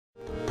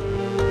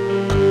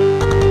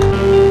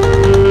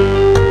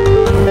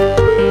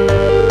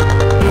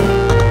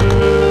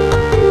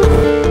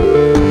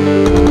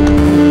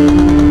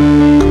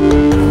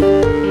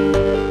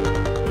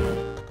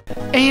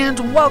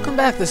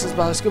back, this is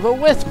Scuba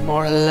with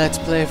more Let's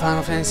Play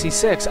Final Fantasy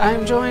VI. I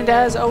am joined,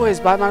 as always,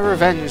 by my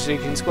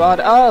revenge-seeking squad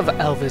of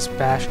Elvis,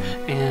 Bash,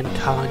 and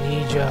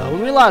Kanijo.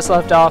 When we last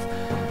left off,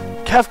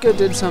 Kefka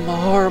did some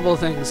horrible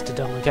things to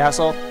Doma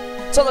Castle,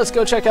 so let's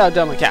go check out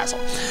Doma Castle.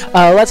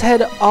 Let's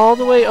head all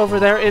the way over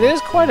there. It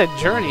is quite a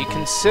journey,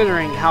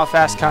 considering how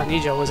fast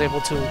Kanijo was able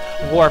to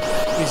warp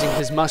using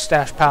his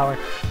mustache power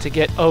to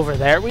get over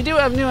there. We do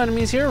have new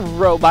enemies here,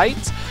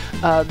 Robites.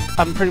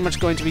 I'm pretty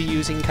much going to be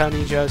using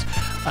Kanijo's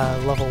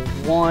level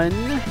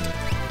 1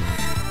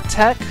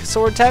 tech,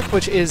 sword tech,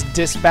 which is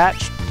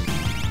Dispatch,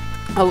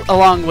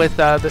 along with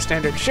the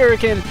standard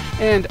Shuriken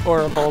and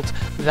Aura Bolt.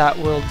 That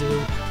will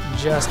do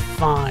just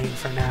fine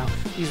for now.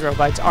 These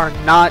Robites are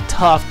not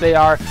tough. They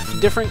are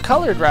different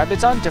colored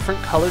rabbits on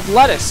different colored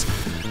lettuce.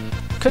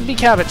 Could be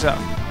cabbage, though.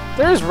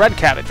 There is red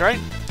cabbage, right?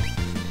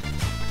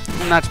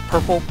 And that's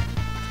purple.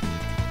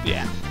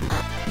 Yeah.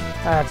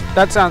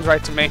 That sounds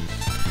right to me.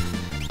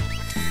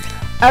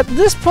 At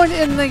this point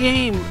in the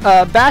game,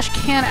 Bash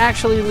can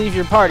actually leave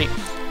your party.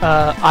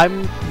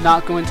 I'm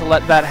not going to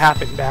let that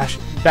happen, Bash.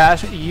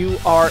 Bash, you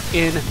are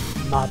in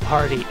my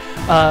party.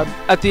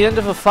 At the end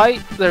of a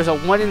fight, there's a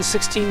 1 in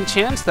 16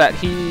 chance that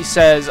he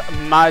says,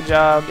 my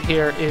job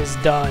here is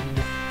done.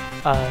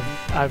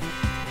 I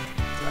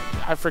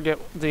forget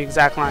the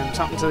exact line,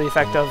 something to the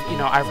effect of, you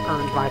know, I've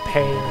earned my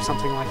pay or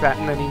something like that,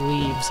 and then he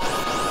leaves.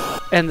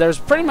 And there's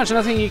pretty much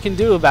nothing you can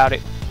do about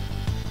it.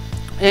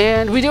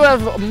 And we do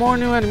have more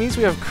new enemies.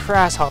 We have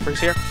grasshoppers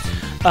here.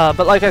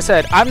 But like I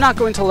said, I'm not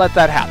going to let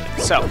that happen.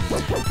 So,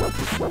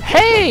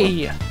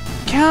 hey!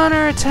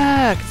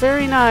 Counterattack!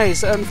 Very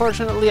nice.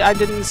 Unfortunately, I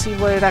didn't see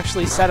what it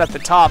actually said at the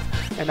top,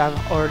 and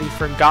I've already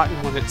forgotten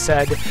what it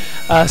said.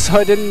 So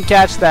I didn't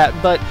catch that.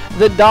 But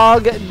the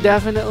dog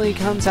definitely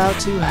comes out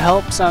to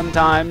help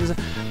sometimes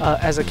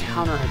as a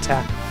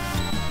counterattack.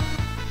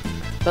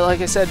 But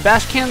like I said,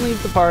 Bash can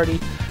leave the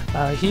party.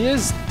 He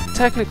is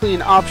technically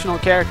an optional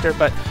character,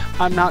 but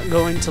I'm not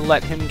going to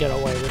let him get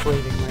away with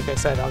leaving. Like I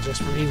said, I'll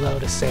just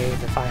reload a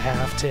save if I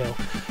have to.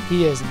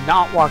 He is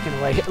not walking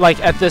away. Like,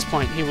 at this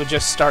point, he would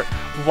just start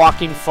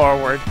walking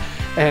forward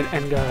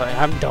and go,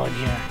 I'm done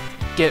here.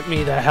 Get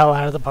me the hell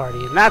out of the party.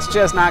 And that's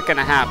just not going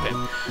to happen.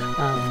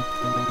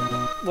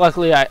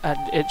 Luckily,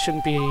 it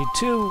shouldn't be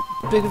too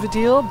big of a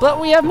deal, but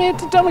we have made it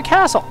to Doma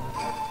Castle.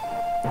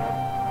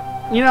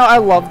 You know, I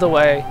love the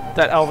way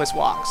that Elvis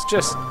walks.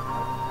 Just...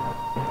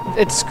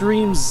 it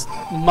screams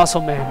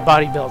muscle man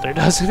bodybuilder,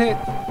 doesn't it?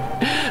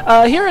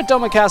 Here at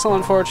Doma Castle,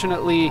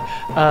 unfortunately,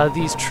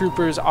 these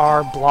troopers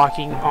are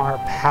blocking our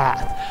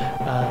path.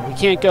 We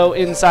can't go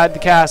inside the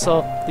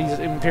castle. These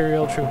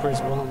Imperial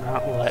troopers will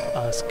not let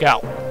us go.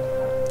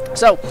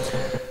 So,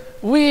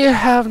 we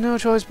have no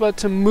choice but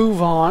to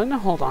move on.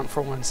 Hold on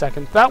for 1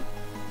 second, though.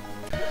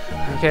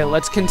 Okay,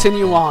 let's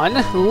continue on.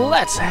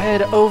 Let's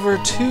head over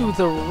to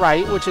the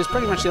right, which is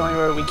pretty much the only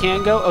way we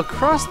can go,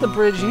 across the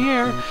bridge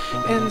here,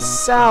 and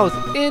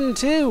south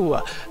into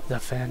the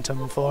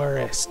Phantom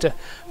Forest.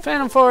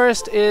 Phantom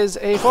Forest is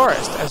a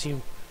forest, as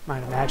you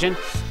might imagine.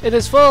 It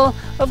is full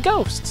of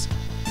ghosts,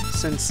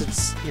 since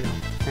it's, you know,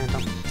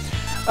 Phantom.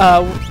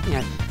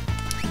 Yeah.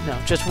 No,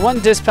 just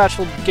one dispatch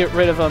will get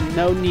rid of them.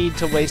 No need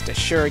to waste a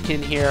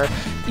shuriken here.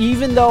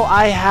 Even though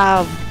I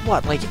have,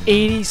 what, like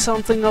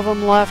 80-something of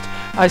them left,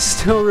 I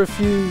still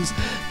refuse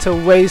to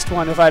waste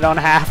one if I don't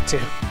have to.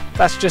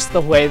 That's just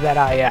the way that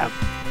I am.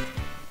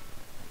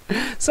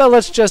 So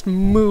let's just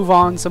move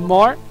on some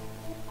more.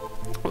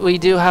 We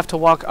do have to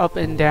walk up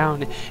and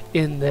down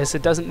in this.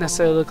 It doesn't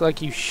necessarily look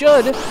like you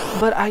should,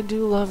 but I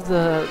do love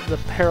the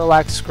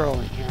parallax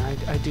scrolling here.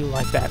 I do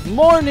like that.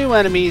 More new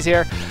enemies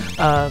here.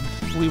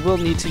 We will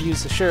need to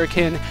use the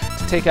shuriken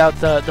to take out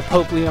the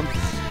Poplium,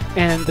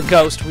 and the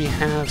ghost we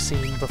have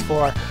seen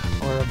before.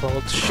 Aura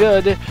Bolt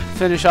should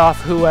finish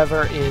off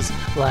whoever is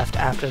left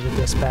after the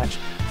dispatch.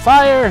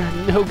 Fire!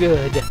 No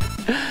good.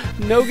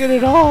 No good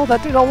at all.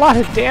 That did a lot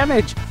of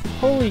damage.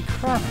 Holy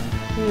crap.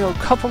 You know, a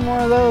couple more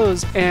of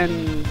those,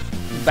 and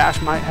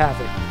Bash might have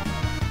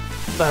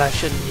it. But I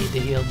shouldn't need to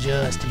heal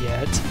just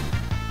yet.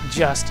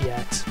 Just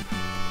yet.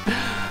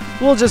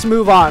 We'll just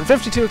move on.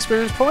 52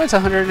 experience points,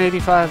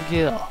 185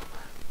 gil.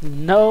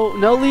 No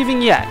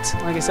leaving yet.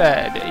 Like I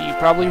said, you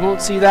probably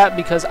won't see that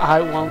because I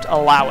won't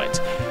allow it.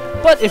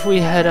 But if we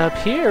head up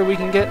here, we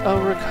can get a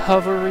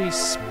recovery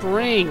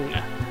spring.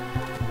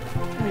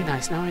 Very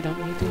nice. Now I don't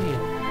need to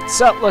heal.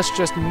 So let's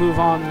just move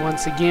on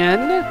once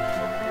again.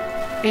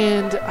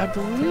 And I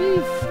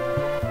believe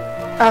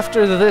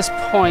after this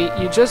point,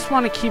 you just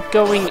want to keep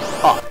going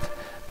up.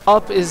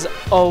 Up is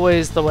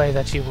always the way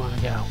that you want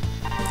to go.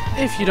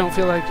 If you don't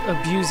feel like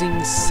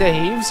abusing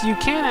saves, you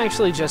can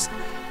actually just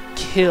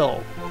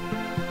kill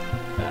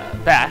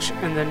Bash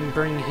and then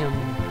bring him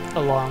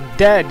along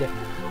dead.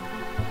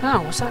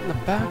 Oh, what's that in the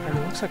background?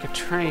 It looks like a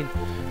train.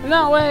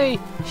 No way!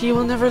 He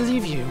will never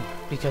leave you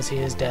because he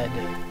is dead.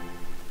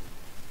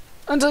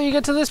 Until you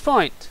get to this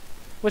point,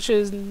 which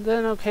is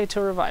then okay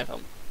to revive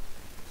him.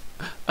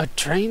 A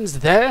train's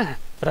there?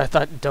 But I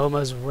thought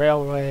Doma's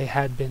railway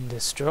had been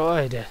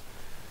destroyed.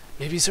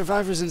 Maybe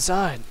survivors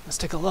inside. Let's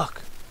take a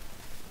look.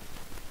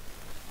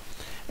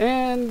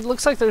 And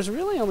looks like there's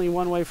really only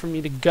one way for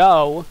me to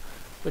go,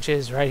 which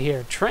is right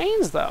here.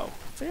 Trains, though.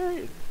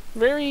 Very,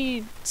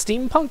 very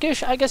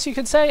steampunkish, I guess you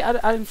could say.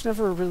 I've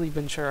never really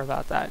been sure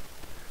about that.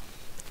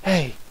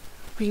 Hey,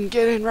 we can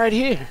get in right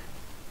here.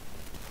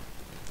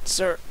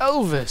 Sir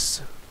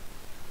Elvis.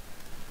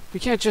 We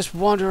can't just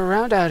wander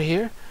around out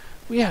here.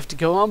 We have to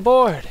go on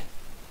board.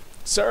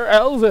 Sir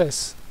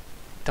Elvis.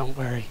 Don't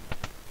worry.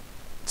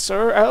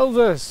 Sir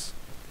Elvis.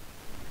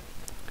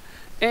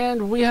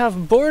 And we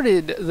have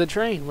boarded the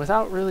train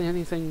without really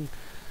anything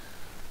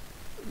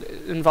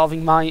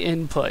involving my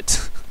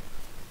input.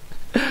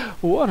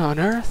 What on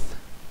earth?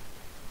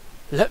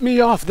 Let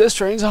me off. This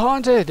train's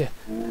haunted.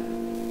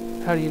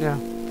 How do you know?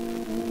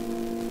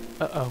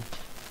 Uh-oh.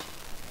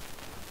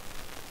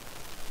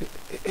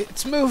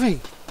 It's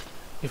moving.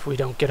 If we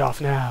don't get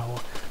off now.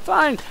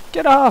 Fine,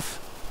 get off.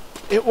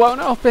 It won't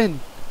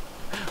open.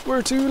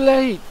 We're too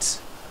late.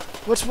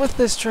 What's with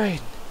this train?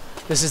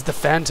 This is the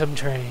Phantom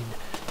train.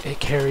 It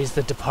carries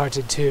the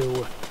departed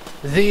to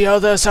the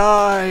other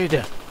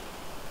side.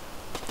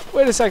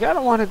 Wait a sec, I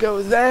don't want to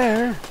go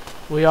there.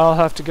 We all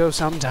have to go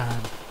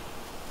sometime.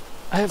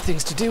 I have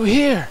things to do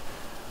here.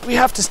 We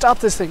have to stop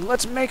this thing.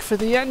 Let's make for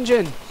the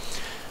engine.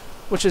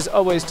 Which is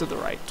always to the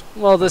right.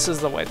 Well, this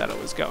is the way that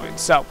it was going.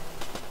 So,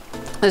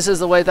 this is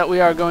the way that we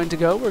are going to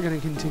go. We're going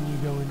to continue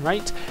going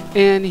right.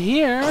 And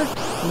here,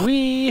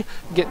 we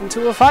get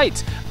into a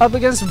fight up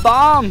against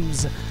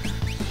bombs.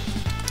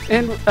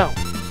 And, oh.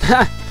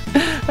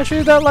 I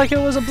treated that like it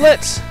was a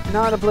blitz.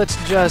 Not a blitz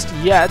just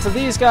yet.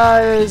 These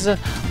guys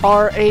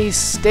are a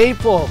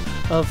staple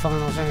of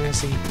Final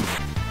Fantasy.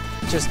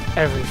 Just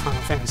every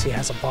Final Fantasy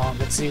has a bomb,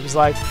 it seems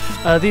like.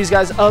 These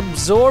guys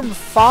absorb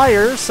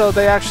fire, so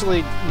they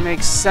actually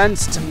make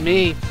sense to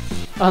me.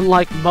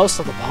 Unlike most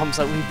of the bombs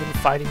that we've been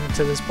fighting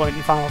to this point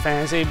in Final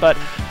Fantasy, but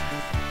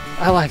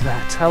I like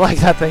that. I like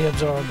that they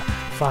absorb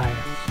fire.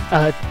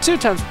 2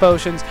 times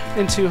potions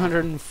and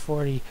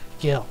 240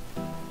 gil.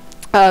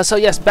 So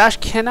yes, Bash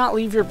cannot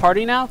leave your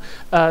party now,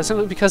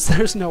 simply because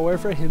there's nowhere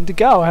for him to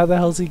go. How the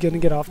hell is he going to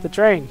get off the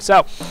train?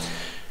 So,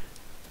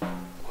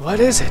 what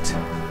is it?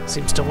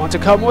 Seems to want to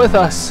come with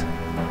us.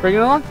 Bring it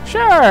along?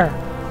 Sure!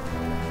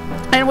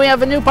 And we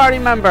have a new party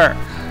member.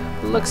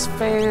 Looks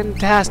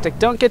fantastic.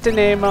 Don't get to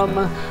name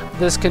him.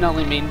 This can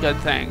only mean good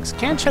things.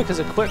 Can't check his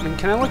equipment.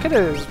 Can I look at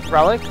his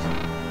relic?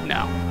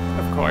 No,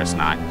 of course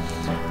not.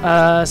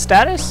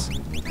 Status?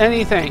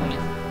 Anything.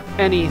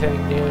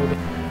 Anything, dude.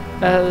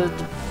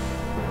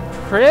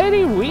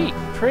 Pretty weak.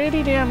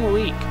 Pretty damn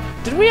weak.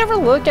 Did we ever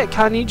look at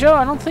Kanijo?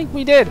 I don't think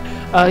we did.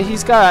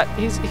 He's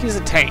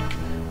a tank.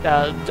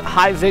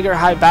 High vigor,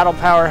 high battle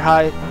power,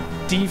 high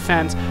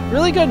defense.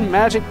 Really good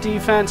magic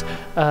defense.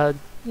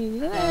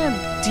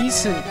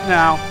 Decent.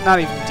 No, not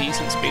even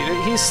decent speed.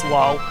 He's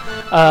slow.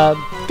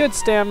 Good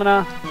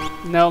stamina.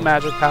 No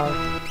magic power.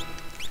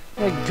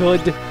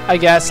 Good, I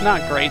guess.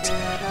 Not great.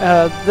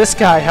 This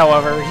guy,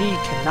 however, he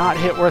cannot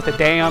hit worth a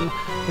damn.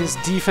 His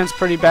defense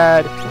pretty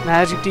bad.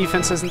 Magic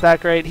defense isn't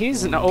that great.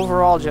 He's an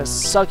overall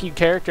just sucky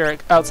character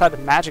outside of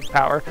magic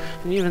power.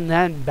 And even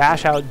then,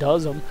 Bash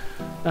outdoes him.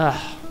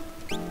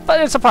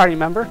 But it's a party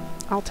member.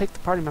 I'll take the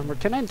party member.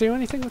 Can I do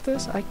anything with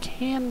this? I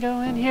can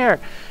go in here.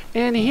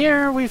 And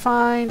here we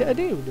find a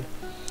dude.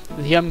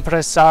 The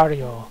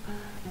Impresario.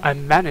 I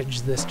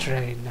manage this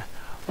train.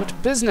 What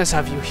business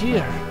have you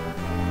here?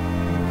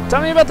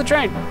 Tell me about the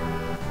train.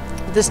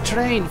 This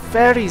train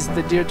ferries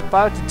the dear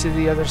departed to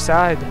the other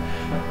side.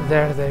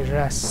 There they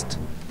rest.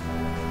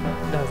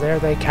 No, there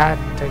they can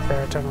take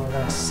their eternal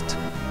rest.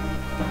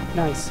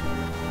 Nice.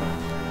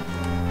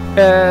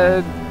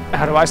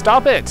 How do I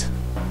stop it?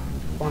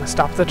 Want to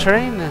stop the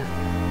train?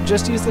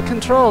 Just use the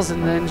controls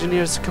in the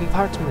engineer's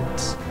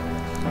compartment.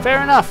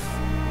 Fair enough.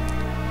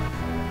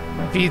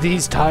 Be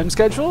these time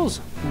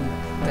schedules?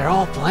 They're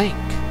all blank.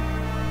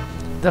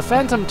 The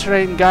Phantom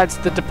train guides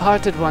the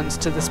departed ones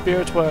to the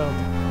spirit world.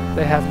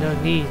 They have no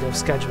need of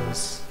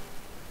schedules.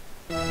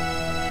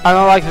 I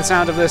don't like the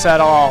sound of this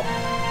at all.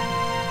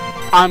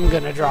 I'm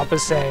gonna drop a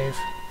save.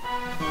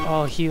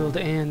 All healed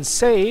and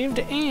saved,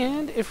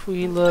 and if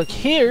we look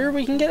here,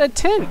 we can get a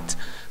tint.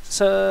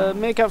 So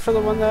make up for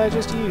the one that I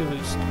just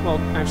used. Well,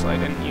 actually I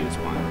didn't use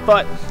one,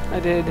 but I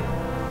did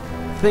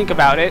think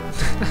about it.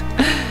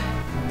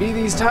 Be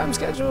these time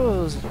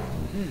schedules?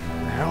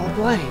 They're all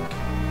blank.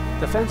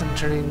 The Phantom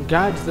train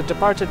guides the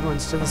departed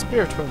ones to the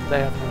spirit world.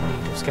 They have no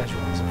need of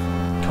schedules.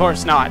 Of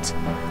course not.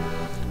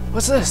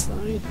 What's this?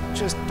 Let me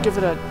just give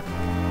it a...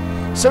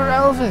 Sir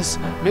Elvis,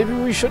 maybe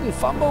we shouldn't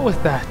fumble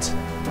with that.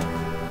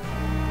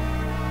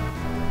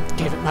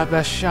 Gave it my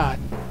best shot.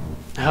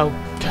 How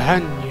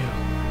can you?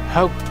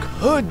 How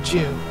could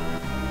you?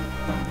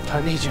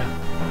 Kanijo,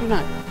 you're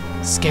not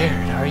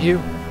scared, are you?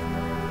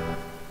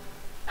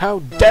 How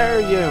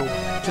dare you?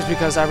 Just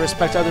because I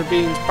respect other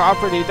beings'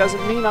 property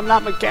doesn't mean I'm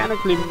not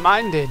mechanically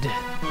minded.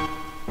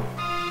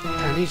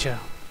 Kanijo,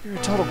 you're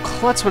a total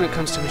klutz when it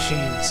comes to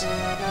machines.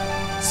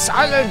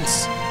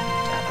 Silence!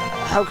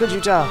 How could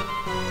you tell?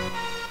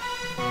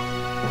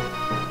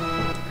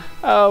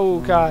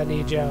 Oh,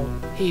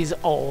 Kanijo. He's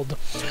old.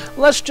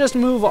 Let's just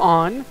move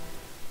on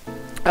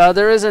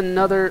There is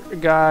another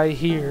guy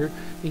here,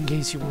 in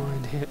case you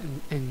want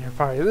him in your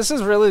party. This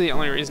is really the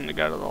only reason to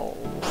go to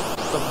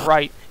the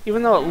right,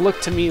 even though it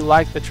looked to me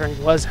like the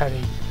train was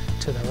heading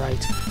to the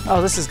right.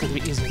 Oh, this is going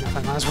to be easy enough.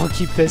 I might as well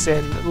keep this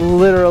in.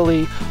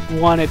 Literally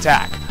one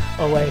attack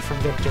away from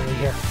victory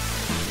here.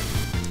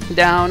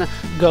 Down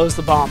goes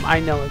the bomb. I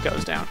know it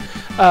goes down.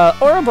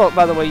 Boat,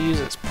 by the way,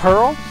 uses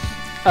Pearl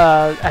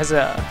as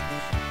a,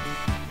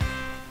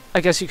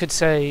 I guess you could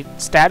say,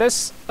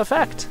 status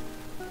effect,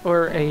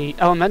 or a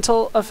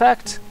elemental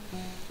effect.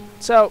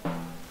 So,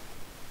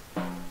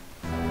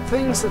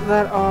 things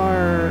that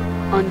are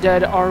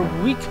undead are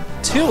weak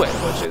to it,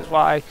 which is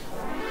why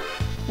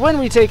when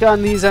we take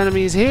on these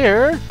enemies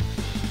here,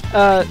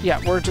 yeah,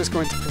 we're just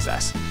going to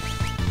possess.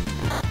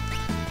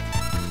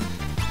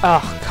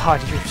 Oh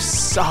god, you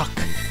suck.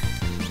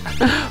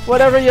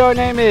 Whatever your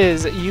name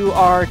is, you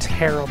are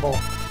terrible.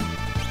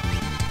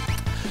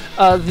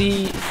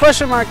 The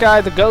question mark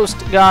guy, the ghost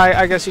guy,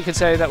 I guess you could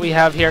say, that we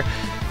have here,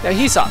 yeah,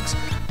 he sucks.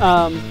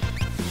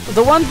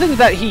 The one thing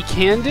that he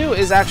can do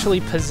is actually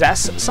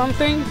possess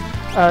something.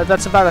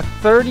 That's about a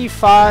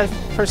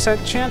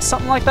 35% chance,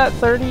 something like that,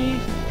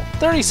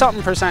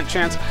 30-something%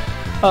 chance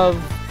of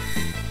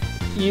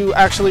you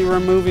actually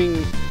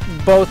removing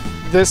both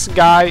this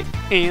guy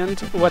and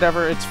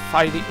whatever it's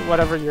fighting,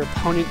 whatever your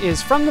opponent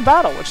is, from the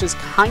battle, which is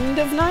kind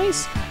of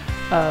nice,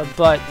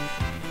 but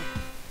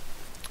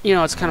you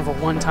know, it's kind of a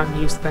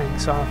one-time use thing,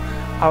 so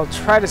I'll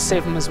try to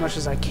save him as much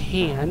as I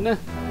can.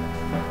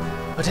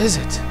 What is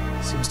it?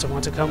 Seems to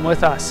want to come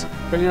with us.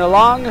 Bring it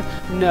along?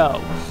 No.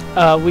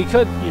 We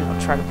could, you know,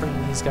 try to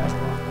bring these guys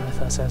along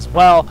with us as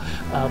well,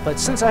 but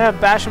since I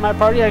have Bash in my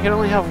party, I can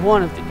only have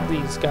one of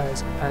these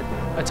guys at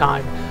a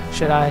time.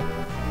 Should I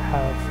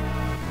have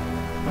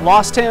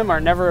lost him or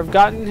never have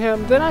gotten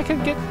him, then I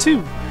could get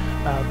two.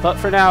 But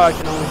for now, I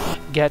can only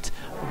get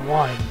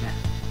one.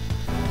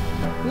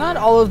 Not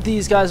all of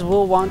these guys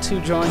will want to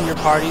join your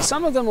party.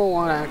 Some of them will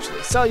want to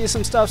actually sell you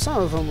some stuff.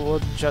 Some of them will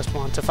just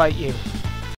want to fight you.